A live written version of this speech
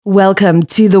Welcome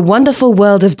to the wonderful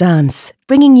world of dance,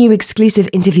 bringing you exclusive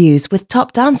interviews with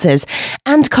top dancers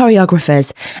and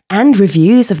choreographers and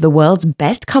reviews of the world's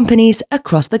best companies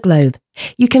across the globe.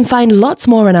 You can find lots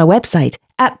more on our website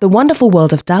at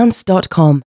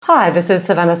thewonderfulworldofdance.com. Hi, this is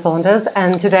Savannah Saunders,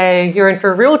 and today you're in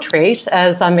for a real treat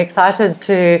as I'm excited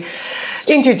to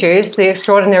introduce the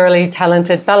extraordinarily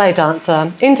talented ballet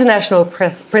dancer, international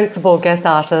principal guest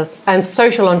artist, and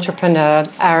social entrepreneur,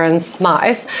 Aaron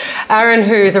Smythe. Aaron,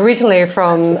 who's originally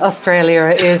from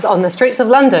Australia, is on the streets of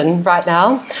London right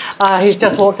now. He's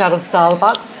just walked out of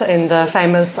Starbucks in the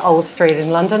famous Old Street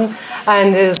in London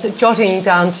and is jotting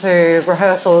down to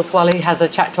rehearsals while he has a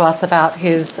chat to us about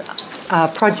his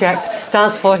project,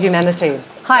 Dance for Humanity.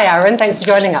 Hi, Aaron. Thanks for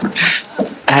joining us.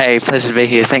 Hey, pleasure to be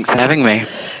here. Thanks for having me.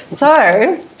 So,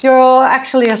 you're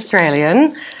actually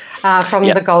Australian from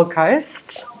the Gold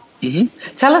Coast. Mm-hmm.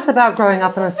 Tell us about growing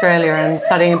up in Australia and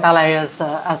studying ballet as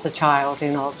a child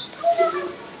in Oz.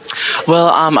 Well,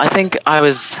 I think I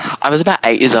was about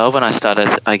 8 years old when I started,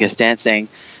 dancing.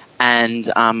 And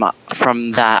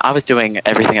from that, I was doing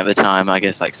everything at the time,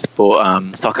 like sport,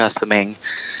 soccer, swimming,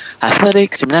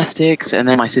 athletics, gymnastics, and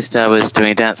then my sister was doing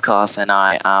a dance class, and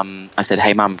I said,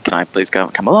 "Hey, Mum, can I please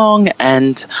come along?"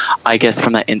 And I guess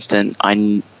from that instant, I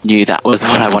knew that was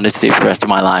what I wanted to do for the rest of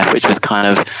my life, which was kind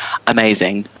of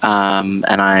amazing. And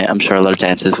I'm sure a lot of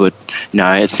dancers would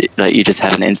know it's like you just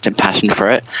have an instant passion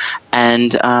for it. And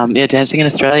dancing in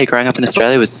Australia, growing up in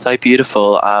Australia, was so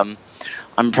beautiful.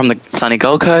 I'm from the sunny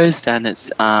Gold Coast, and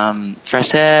it's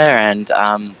fresh air, and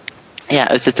it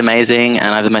was just amazing. And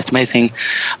I have the most amazing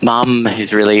mum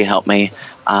who's really helped me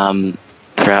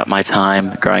throughout my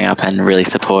time growing up and really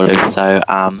supportive. So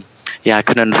I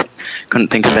couldn't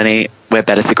think of anywhere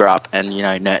better to grow up and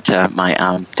nurture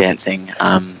my dancing.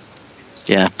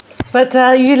 But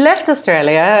you left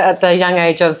Australia at the young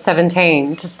age of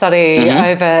 17 to study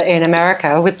over in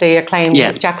America with the acclaimed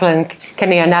Jacqueline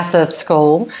Kenia Nasser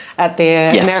School at the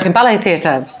American Ballet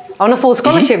Theatre on a full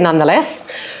scholarship nonetheless.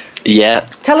 Yeah.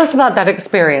 Tell us about that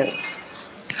experience.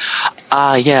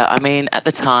 At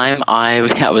the time I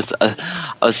was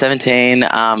 17,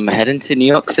 heading to New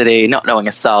York City, not knowing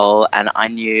a soul, and I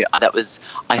knew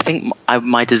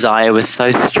my desire was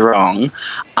so strong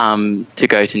to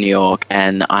go to New York,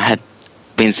 and I had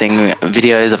been seeing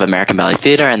videos of American Ballet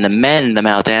Theatre, and the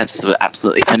male dancers were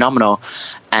absolutely phenomenal,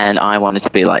 and I wanted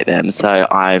to be like them. So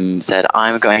I said,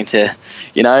 I'm going to,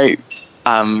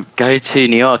 go to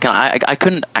New York. And I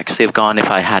couldn't actually have gone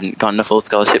if I hadn't gotten a full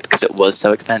scholarship because it was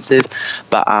so expensive,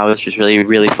 but I was just really,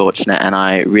 really fortunate, and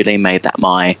I really made that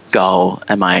my goal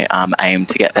and my aim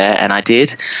to get there, and I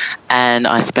did. And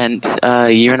I spent a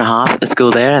year and a half at the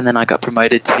school there, and then I got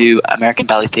promoted to American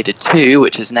Ballet Theatre 2,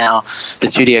 which is now the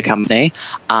studio company.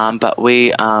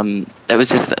 It was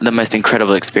just the most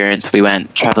incredible experience. We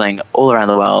went traveling all around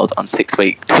the world on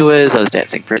 6-week tours. I was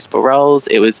dancing principal roles.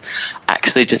 It was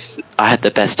actually I had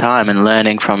the best time and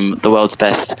learning from the world's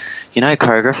best,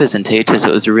 choreographers and teachers.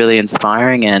 It was really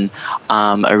inspiring, and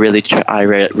I really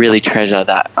treasure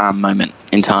that moment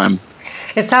in time.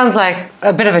 It sounds like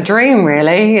a bit of a dream,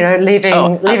 really, leaving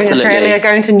Australia,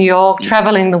 going to New York,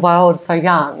 traveling the world so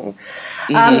young.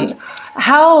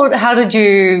 How did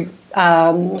you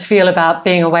feel about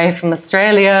being away from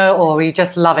Australia, or were you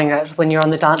just loving it when you're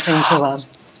on the dancing tour?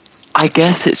 I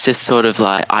guess it's just sort of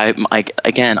like I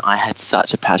had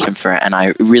such a passion for it, and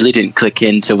I really didn't click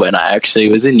into when I actually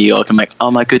was in New York. I'm like, oh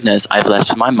my goodness, I've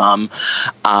left my mum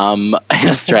in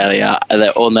Australia.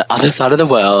 They're on the other side of the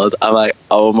world. I'm like,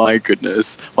 oh my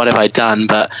goodness, what have I done?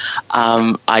 But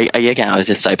I was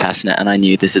just so passionate, and I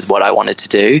knew this is what I wanted to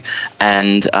do,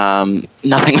 and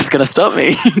nothing was going to stop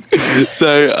me.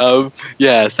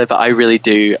 But I really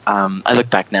do. I look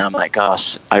back now, I'm like,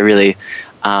 gosh, I really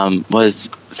was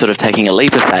sort of taking a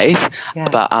leap of faith,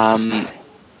 but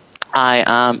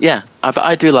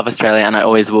I do love Australia, and I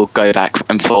always will go back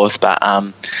and forth. But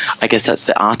I guess that's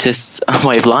the artist's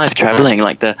way of life, traveling,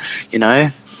 like the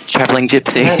traveling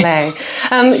gypsy.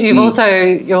 You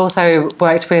also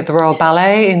worked with the Royal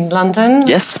Ballet in London.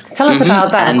 Yes. Tell us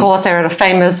about that. Of course, they're a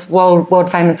famous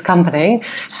world famous company.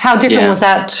 How different was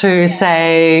that to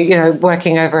say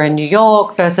working over in New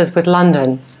York versus with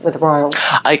London with Royal?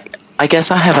 I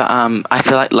guess I have I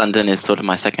feel like London is sort of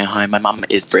my second home. My mum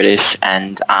is British,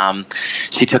 and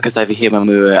she took us over here when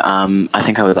we were, I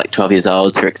think I was like 12 years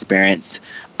old, to experience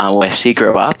where she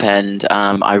grew up, and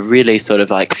I really sort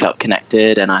of like felt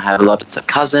connected, and I have lots of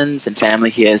cousins and family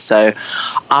here. So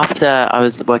after I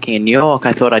was working in New York,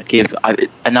 I thought I'd give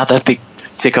another big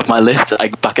tick off my list,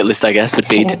 bucket list, I guess, would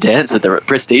be to dance with the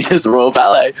prestigious Royal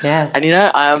Ballet. Yes. And, you know,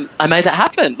 I made that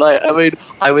happen. Like, I mean,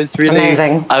 I was really,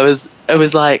 Amazing. it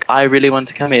was like, I really wanted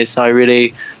to come here. So I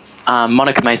really,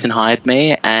 Monica Mason hired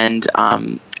me, and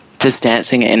just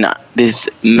dancing in this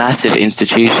massive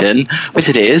institution, which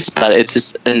it is, but it's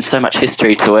just, and so much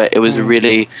history to it. It was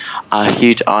really a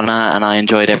huge honour, and I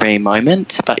enjoyed every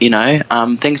moment. But, you know,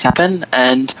 things happen,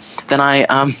 and then I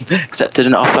accepted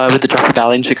an offer with the Joffrey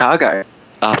Ballet in Chicago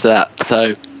after that.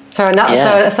 So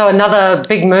another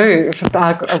big move,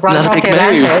 right across the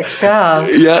Atlantic.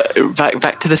 Yeah,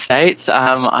 back to the States.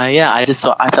 I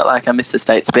felt like I missed the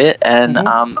States a bit, and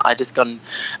I just got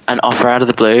an offer out of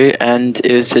the blue, and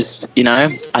it was just, you know,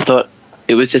 I thought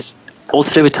it was just all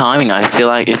to do with timing. I feel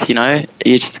like if, you know,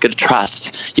 you just got to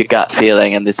trust your gut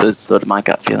feeling, and this was sort of my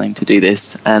gut feeling to do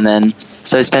this, and then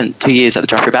so I spent 2 years at the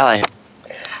Joffrey Ballet.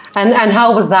 And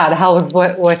how was that? How was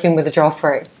working with the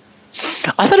Joffrey?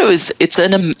 I thought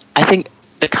I think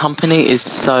the company is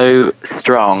so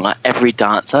strong. Every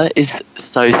dancer is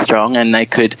so strong, and they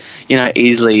could, you know,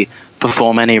 easily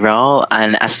perform any role.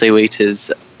 And Ashley Wheat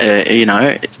is, you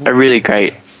know, a really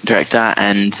great director,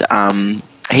 and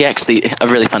he actually, a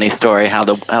really funny story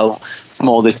how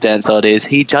small this dance world is.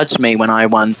 He judged me when I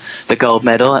won the gold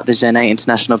medal at the Genet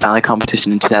International Ballet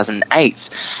Competition in 2008,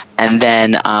 and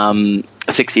then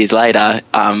 6 years later,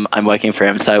 I'm working for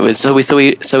him. So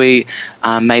we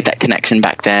made that connection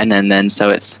back then, and then so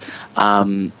it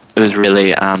was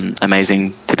really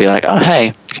amazing to be like, oh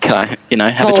hey, can I, you know,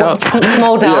 have a job?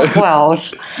 Small dance world.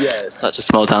 Yeah, it's such a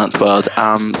small dance world.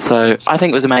 So I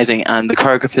think it was amazing, and the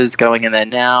choreographers going in there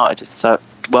now are just so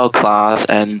world class,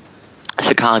 and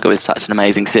Chicago is such an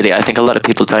amazing city. I think a lot of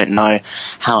people don't know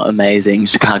how amazing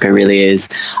Chicago really is.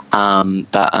 So I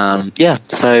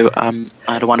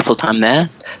had a wonderful time there.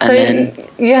 And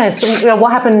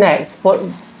what happened next?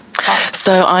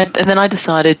 So then I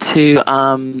decided to,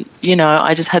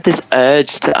 I just had this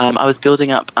urge to, I was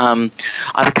building up, I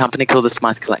have a company called the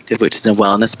Smythe Collective, which is a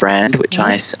wellness brand, which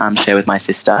I share with my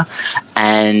sister.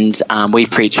 And we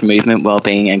preach movement,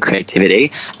 well-being and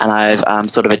creativity. And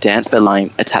I've sort of a dance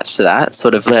line attached to that,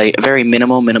 sort of a very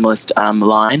minimalist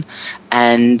line.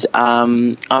 And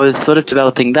I was sort of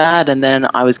developing that, and then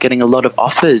I was getting a lot of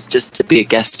offers just to be a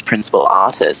guest principal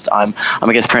artist. I'm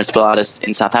a guest principal artist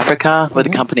in South Africa with a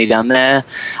company down there,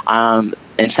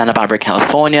 in Santa Barbara,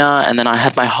 California, and then I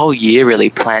had my whole year really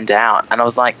planned out, and I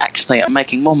was like, actually, I'm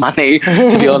making more money,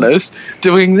 to be honest,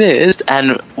 doing this.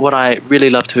 And what I really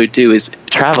love to do is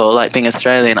travel. Like, being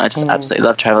Australian, I just absolutely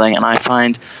love traveling, and I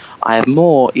find I have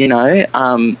more,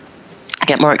 I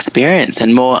get more experience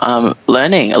and more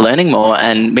learning more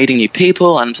and meeting new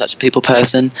people. I'm such a people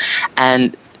person,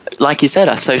 and like you said,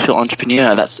 a social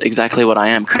entrepreneur. That's exactly what I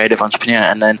am, creative entrepreneur.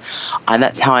 And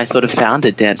that's how I sort of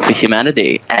founded Dance for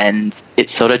Humanity, and it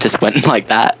sort of just went like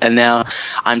that. And now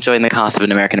I'm joining the cast of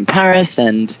An American in Paris,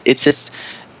 and it's just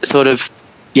sort of,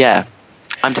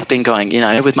 I'm just been going,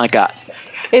 with my gut.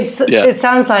 It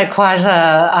sounds like quite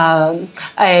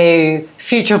a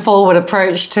future-forward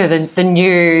approach to the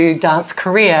new dance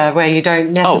career, where you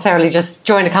don't necessarily just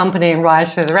join a company and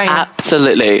rise through the ranks.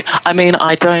 Absolutely. I mean,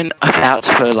 I don't vouch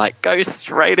for go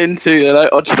straight into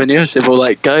entrepreneurship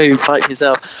or go fight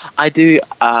yourself. I do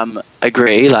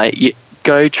agree.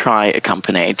 Go try a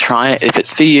company. Try it if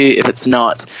it's for you. If it's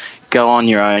not, go off on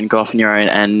your own.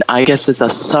 And I guess there's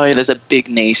a big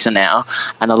niche now,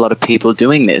 and a lot of people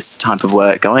doing this type of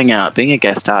work, going out, being a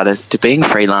guest artist, to being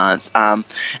freelance.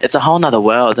 It's a whole nother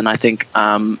world, and I think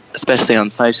especially on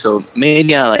social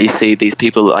media, you see these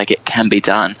people, it can be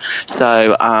done.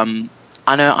 So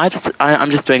I know I'm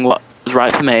just doing what's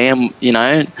right for me, and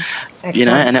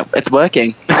and it's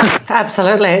working.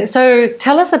 Absolutely. So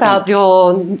tell us about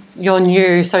your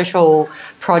new social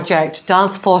project,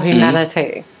 Dance for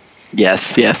Humanity.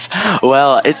 Yes.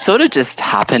 Well, it sort of just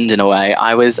happened in a way.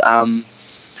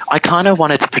 I kind of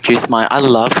wanted to produce I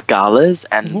love galas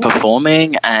and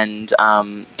performing, and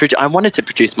I wanted to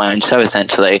produce my own show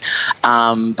essentially,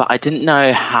 but I didn't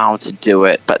know how to do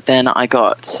it. But then I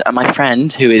got my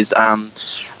friend, who is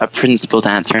a principal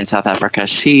dancer in South Africa.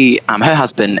 Her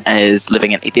husband is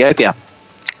living in Ethiopia,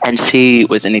 and she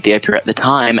was in Ethiopia at the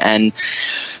time, and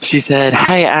she said,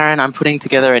 "Hey, Aaron, I'm putting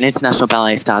together an International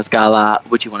Ballet Stars Gala.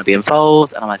 Would you want to be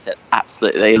involved?" And I said,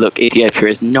 "Absolutely. Look, Ethiopia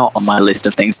is not on my list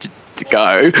of things to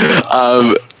go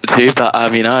to, but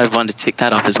I wanted to tick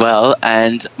that off as well."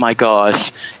 And my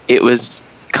gosh, it was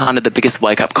kind of the biggest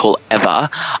wake-up call ever.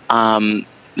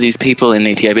 These people in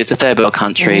Ethiopia, it's a third world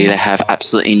country. They have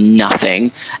absolutely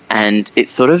nothing, and it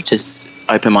sort of just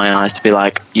opened my eyes to be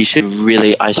like, I should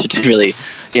really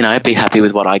be happy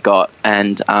with what I got.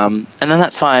 And then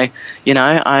that's why,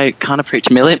 I kind of preach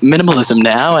minimalism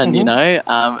now, and,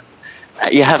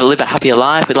 you live a happier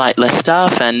life with like less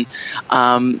stuff. And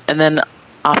then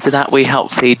after that, we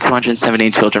helped feed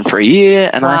 217 children for a year.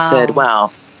 And I said,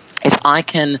 wow, if I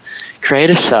can create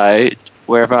a show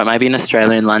wherever I may be in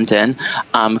Australia, in London,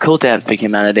 called Dance for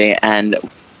Humanity, and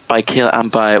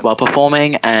while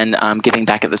performing and giving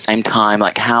back at the same time,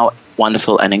 like how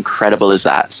wonderful and incredible is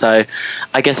that? So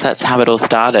I guess that's how it all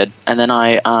started. And then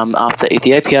I, after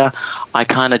Ethiopia, I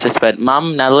kind of just went,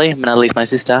 Mum, Natalie's my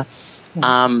sister,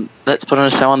 let's put on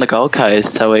a show on the Gold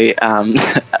Coast. So we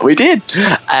did.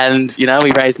 And,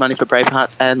 we raised money for Brave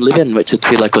Hearts and Live In, which are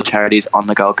 2 local charities on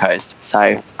the Gold Coast.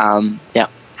 So, yeah.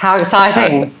 How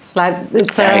exciting.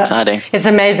 It's very exciting. It's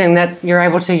amazing that you're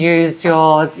able to use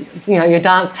your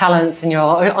dance talents and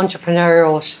your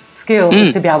entrepreneurial skills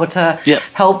to be able to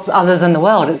help others in the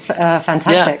world. It's a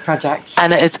fantastic project.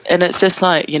 And it's just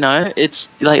like, it's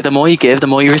like the more you give, the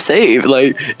more you receive.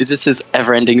 Like, it's just this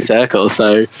ever-ending circle.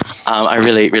 So I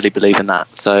really, really believe in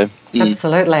that. So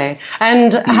absolutely.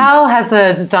 And how has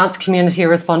the dance community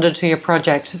responded to your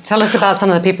project? Tell us about some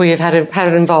of the people you've had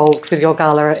involved with your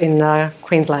gala in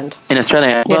Queensland. In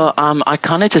Australia? Yes. Well, I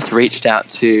kind of just reached out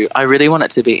to, I really want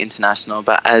it to be international,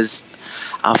 but as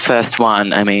our first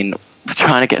one, I mean,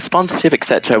 trying to get sponsorship,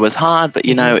 etc., was hard, but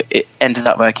it ended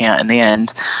up working out in the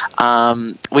end.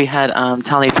 We had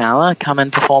Tali Fowler come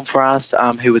and perform for us,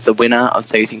 who was the winner of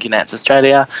So You Think You Dance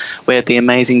Australia. We had the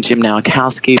amazing Jim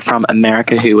Nowakowski from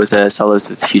America, who was a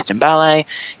soloist with Houston Ballet.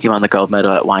 He won the gold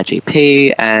medal at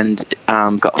YGP and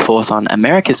got 4th on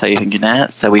America So You Think You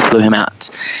Dance. So we flew him out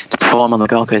to perform on the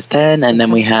Gold Coast then, and then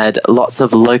we had lots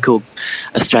of local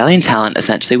Australian talent,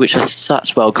 essentially, which was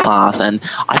such world class. And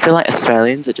I feel like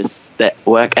Australians are just, their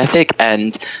work ethic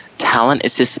and talent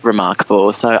is just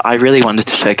remarkable. So I really wanted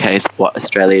to showcase what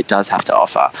Australia does have to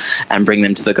offer and bring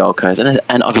them to the Gold Coast.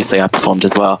 And obviously I performed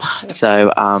as well.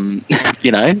 So,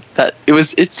 that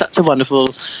it's such a wonderful,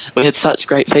 we had such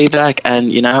great feedback, and,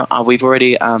 we've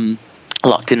already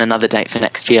locked in another date for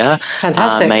next year,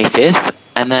 May 5th.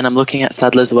 And then I'm looking at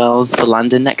Sadler's Wells for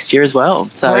London next year as well.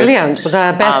 So brilliant. The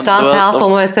best dance house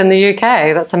almost in the UK.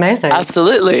 That's amazing.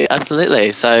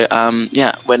 Absolutely. So,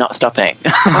 we're not stopping.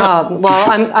 I'm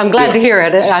glad to hear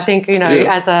it. I think,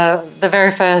 as the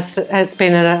very first, it's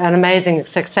been an amazing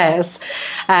success.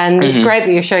 And it's great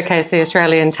that you showcase the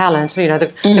Australian talent.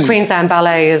 The Queensland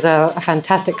Ballet is a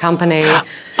fantastic company.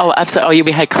 Oh, absolutely.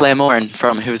 We had Claire Moran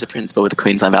who was a principal with the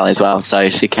Queensland Ballet as well. So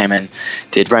she came and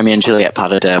did Romeo and Juliet Pas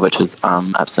de Deux, which was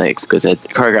absolutely exquisite,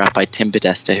 choreographed by Tim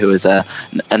Podesta, who is an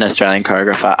Australian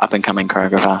choreographer, up-and-coming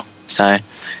choreographer. So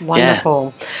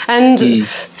wonderful. And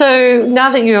so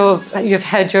now that you've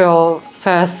had your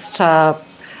first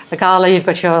gala, you've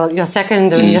got your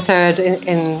second and your third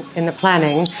in the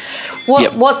planning.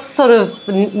 What's sort of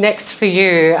next for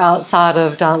you outside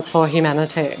of Dance for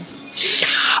Humanity?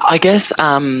 I guess, so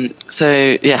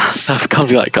I've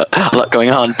got a lot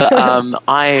going on, but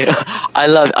I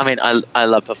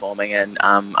love performing, and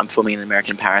I'm performing in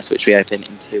American Paris, which we open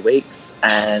in 2 weeks,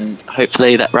 and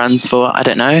hopefully that runs for, I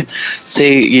don't know,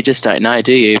 you just don't know,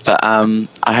 do you? But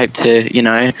I hope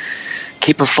to,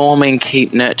 keep performing,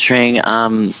 keep nurturing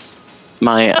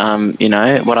my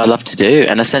what I love to do,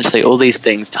 and essentially all these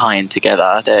things tie in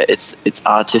together. It's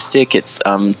artistic, it's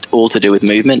all to do with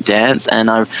movement, dance, and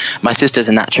my sister's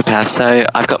a naturopath, so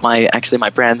I've got my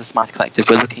brand, the Smythe Collective.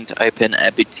 We're looking to open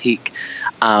a boutique,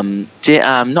 not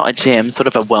a gym, sort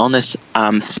of a wellness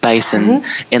space in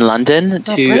London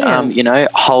to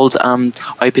hold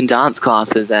open dance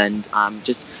classes and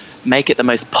just make it the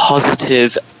most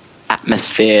positive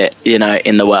atmosphere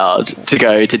in the world to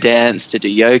go to dance, to do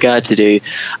yoga, to do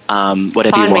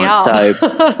whatever Sign you want. So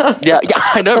yeah,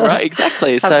 I know, right?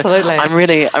 Exactly. Absolutely. So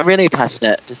I'm really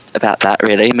passionate just about that.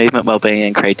 Really, movement, well-being,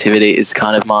 and creativity is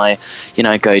kind of my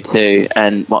go-to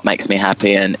and what makes me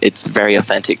happy, and it's very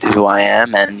authentic to who I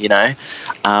am. And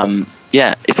I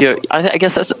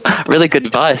guess that's really good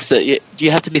advice. That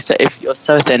you have to be, if you're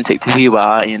so authentic to who you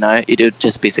are, it'll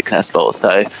just be successful.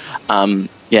 So,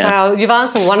 Well, you've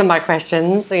answered one of my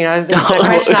questions. It's a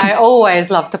question I always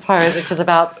love to pose, which is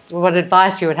about what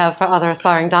advice you would have for other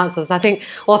aspiring dancers. And I think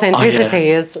authenticity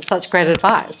is such great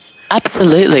advice.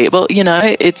 Absolutely. Well, you're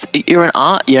an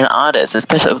artist,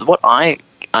 especially what I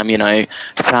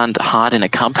found hard in a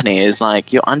company is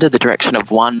like you're under the direction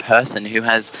of one person who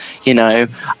has,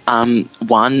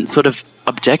 one sort of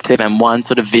objective and one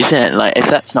sort of vision. Like if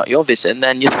that's not your vision,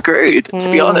 then you're screwed,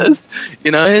 to be honest,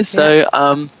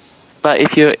 So, but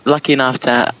if you're lucky enough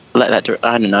to let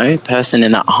that, person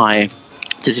in that high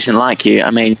position like you,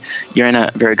 I mean, you're in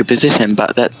a very good position,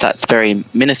 but that's very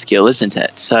minuscule, isn't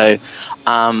it? So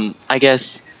I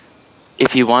guess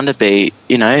if you want to be,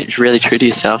 really true to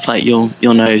yourself, like you'll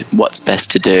know what's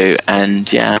best to do.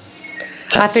 And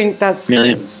I think that's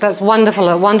wonderful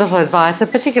advice,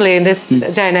 and particularly in this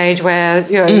day and age where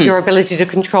your ability to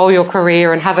control your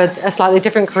career and have a slightly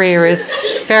different career is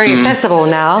very accessible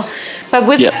now. But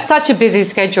with such a busy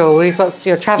schedule,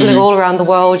 you're traveling all around the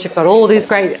world, you've got all these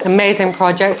great, amazing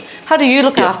projects. How do you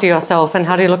look after yourself, and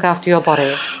how do you look after your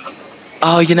body?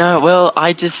 Oh, well,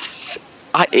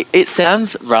 it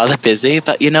sounds rather busy,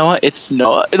 but you know what? It's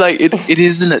not. Like, it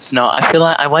is and it's not. I feel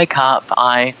like I wake up,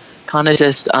 I kind of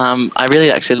just, I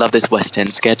really actually love this West End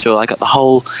schedule. I got the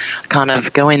whole kind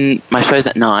of my show's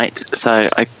at night, so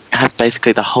I have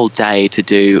basically the whole day to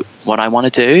do what I want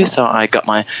to do. So I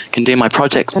can do my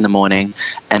projects in the morning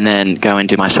and then go and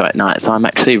do my show at night. So I'm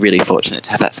actually really fortunate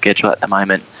to have that schedule at the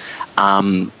moment.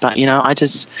 But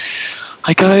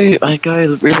I go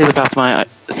really look after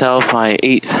myself. I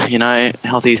eat,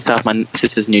 healthy stuff. My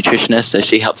sister's a nutritionist, so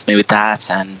she helps me with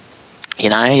that. And,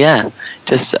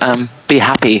 just be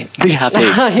happy. Be happy.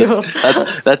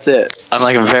 That's it. I'm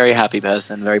like a very happy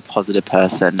person, very positive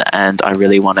person, and I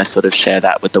really want to sort of share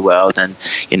that with the world. And,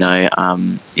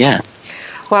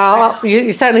 Well,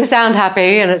 you certainly sound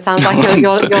happy, and it sounds like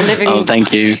you're living. Oh,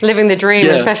 thank you. Living the dream,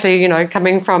 especially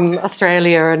coming from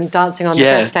Australia and dancing on the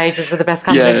best stages with the best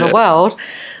companies in the world.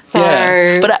 So,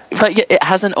 but it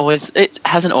hasn't always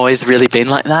really been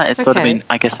like that. It's sort of been,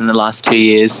 I guess, in the last 2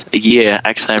 years, a year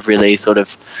actually, I've really sort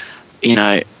of,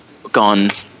 gone.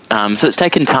 So it's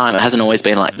taken time. It hasn't always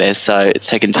been like this. So it's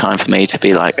taken time for me to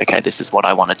be like, okay, this is what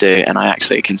I want to do, and I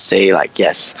actually can see like,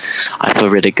 yes, I feel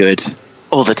really good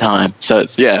all the time. So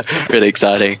it's really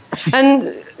exciting.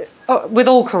 And with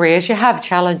all careers, you have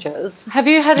challenges. Have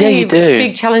you had any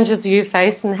big challenges you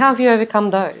faced, and how have you overcome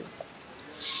those?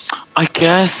 I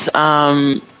guess,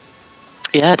 to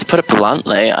put it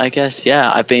bluntly,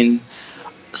 I've been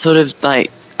sort of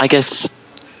like, the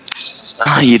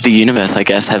universe,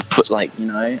 have put like,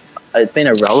 it's been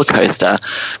a roller coaster.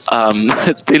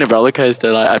 It's been a roller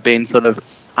coaster. Like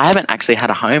I haven't actually had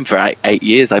a home for 8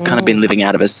 years. I've kind of been living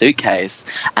out of a suitcase,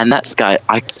 and that's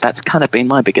kind of been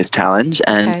my biggest challenge.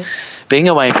 And being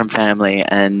away from family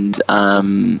and,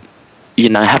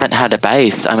 haven't had a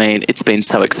base. I mean, it's been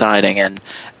so exciting and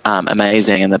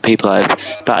amazing, and the people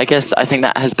but I think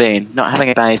that has been not having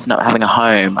a base, not having a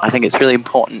home. I think it's really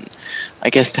important,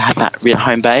 to have that real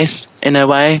home base in a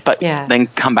way, but then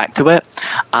come back to it.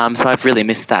 So I've really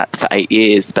missed that for 8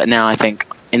 years, but now I think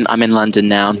I'm in London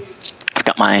now. I've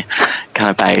got my kind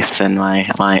of base and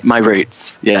my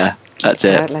roots. Yeah, that's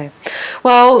Absolutely. It.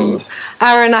 Well,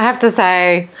 Aaron, I have to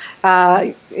say,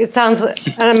 it sounds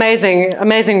an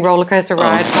amazing roller coaster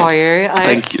ride for you.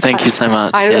 Thank you so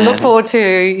much. I look forward to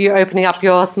you opening up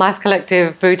your Smythe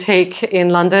Collective boutique in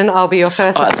London. I'll be your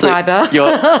first subscriber.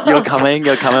 You're coming.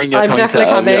 I'm definitely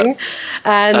coming.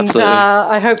 And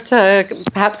I hope to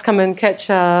perhaps come and catch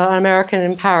an American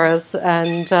in Paris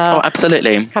and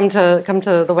absolutely come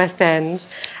to the West End.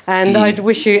 And I'd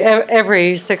wish you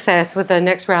every success with the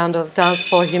next round of Dance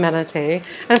for Humanity.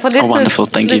 And for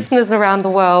listeners around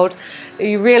the world,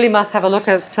 you really must have a look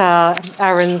at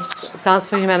Aaron's Dance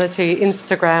for Humanity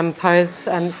Instagram posts,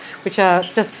 which are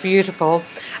just beautiful.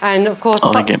 And of course,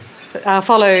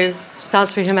 follow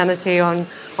Dance for Humanity on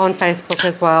Facebook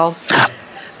as well.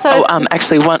 So,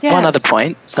 actually, one other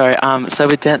point. Sorry. So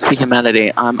with Dance for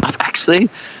Humanity, I've actually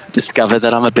discovered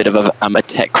that I'm a bit of a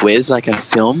tech whiz, like a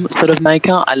film sort of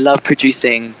maker. I love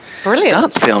producing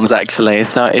dance films, actually.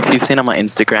 So if you've seen on my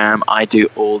Instagram, I do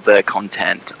all the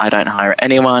content. I don't hire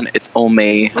anyone. It's all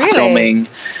me filming.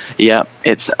 Yeah,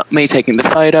 it's me taking the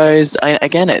photos.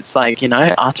 It's like,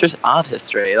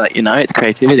 artistry. Like, it's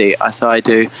creativity. So I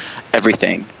do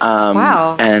everything.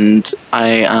 Wow. And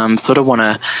I sort of want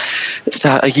to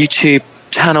start a YouTube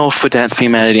channel for Dance for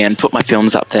Humanity and put my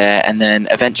films up there, and then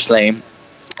eventually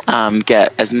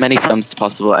get as many films as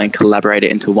possible and collaborate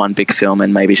it into one big film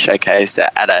and maybe showcase it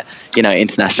at a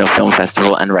international film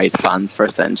festival and raise funds for a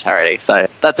certain charity. So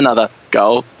that's another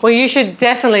goal. Well, you should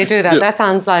definitely do that. That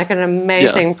sounds like an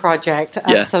amazing project.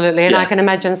 Absolutely. And I can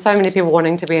imagine so many people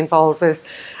wanting to be involved with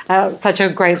such a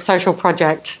great social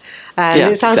project.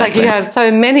 And it sounds like you have so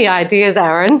many ideas,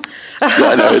 Aaron.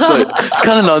 I know, it's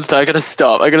kind of non-stop. I got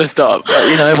to stop.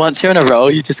 But, once you're in a role,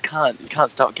 you just can't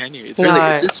stop, can you?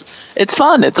 It's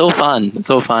fun. It's all fun.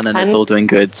 And it's all doing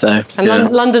good. So,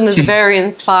 London is very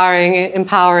inspiring,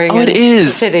 empowering. It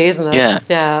is. City, isn't it?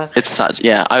 Yeah. It's such.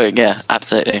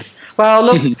 Absolutely. Well,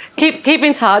 look, keep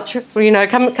in touch. You know,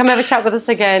 come have a chat with us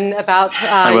again about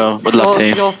I will. Would love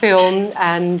to. your film,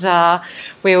 and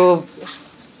we will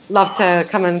love to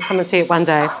come and see it one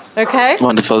day. Okay?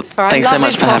 Wonderful. All right, Thanks so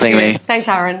much for having me. Thanks,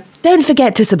 Aaron. Don't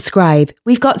forget to subscribe.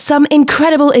 We've got some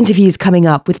incredible interviews coming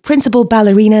up with principal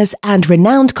ballerinas and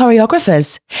renowned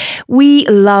choreographers. We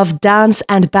love dance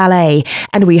and ballet,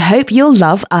 and we hope you'll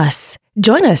love us.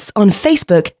 Join us on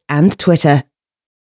Facebook and Twitter.